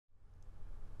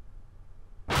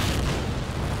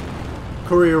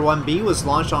Courier 1B was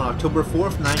launched on October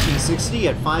 4th, 1960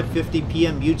 at 5:50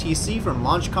 p.m. UTC from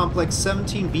Launch Complex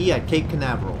 17B at Cape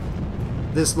Canaveral.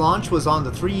 This launch was on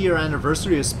the 3-year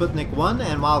anniversary of Sputnik 1,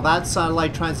 and while that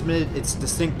satellite transmitted its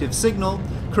distinctive signal,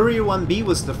 Courier 1B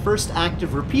was the first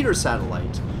active repeater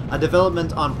satellite, a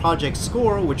development on Project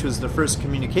SCORE, which was the first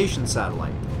communication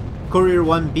satellite. Courier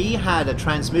 1B had a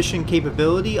transmission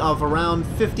capability of around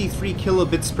 53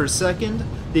 kilobits per second,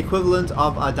 the equivalent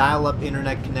of a dial-up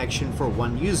internet connection for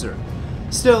one user.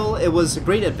 Still, it was a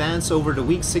great advance over the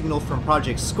weak signal from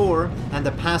Project SCORE and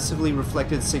the passively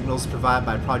reflected signals provided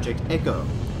by Project ECHO.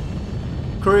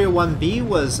 Courier 1B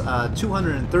was a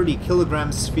 230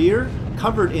 kilogram sphere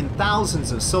covered in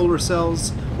thousands of solar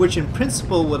cells, which in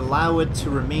principle would allow it to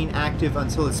remain active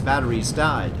until its batteries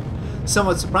died.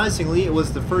 Somewhat surprisingly, it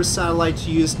was the first satellite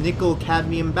to use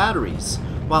nickel-cadmium batteries.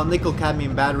 While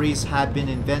nickel-cadmium batteries had been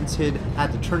invented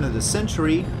at the turn of the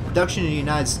century, production in the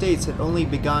United States had only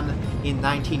begun in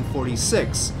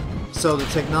 1946, so the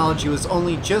technology was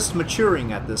only just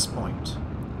maturing at this point.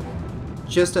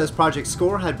 Just as Project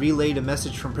SCORE had relayed a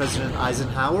message from President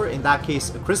Eisenhower, in that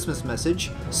case a Christmas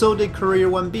message, so did Courier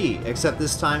 1B, except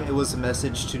this time it was a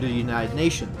message to the United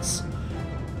Nations.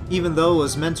 Even though it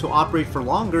was meant to operate for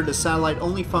longer, the satellite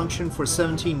only functioned for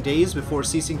 17 days before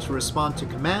ceasing to respond to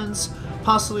commands,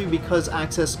 possibly because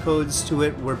access codes to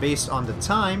it were based on the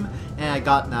time and had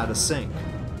gotten out of sync.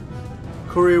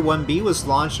 Courier 1B was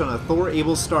launched on a Thor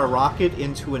Able-Star rocket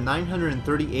into a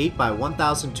 938 by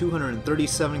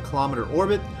 1,237 kilometer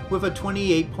orbit with a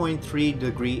 28.3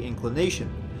 degree inclination.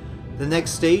 The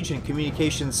next stage in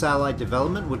communications satellite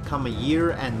development would come a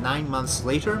year and 9 months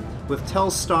later with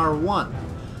Telstar 1,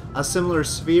 a similar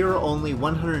sphere only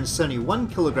 171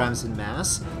 kilograms in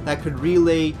mass that could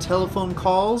relay telephone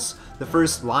calls, the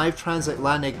first live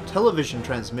transatlantic television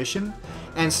transmission,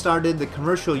 and started the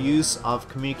commercial use of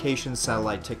communications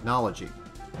satellite technology.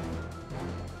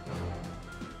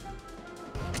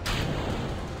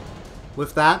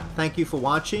 With that, thank you for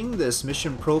watching this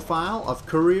mission profile of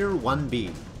Courier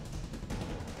 1B.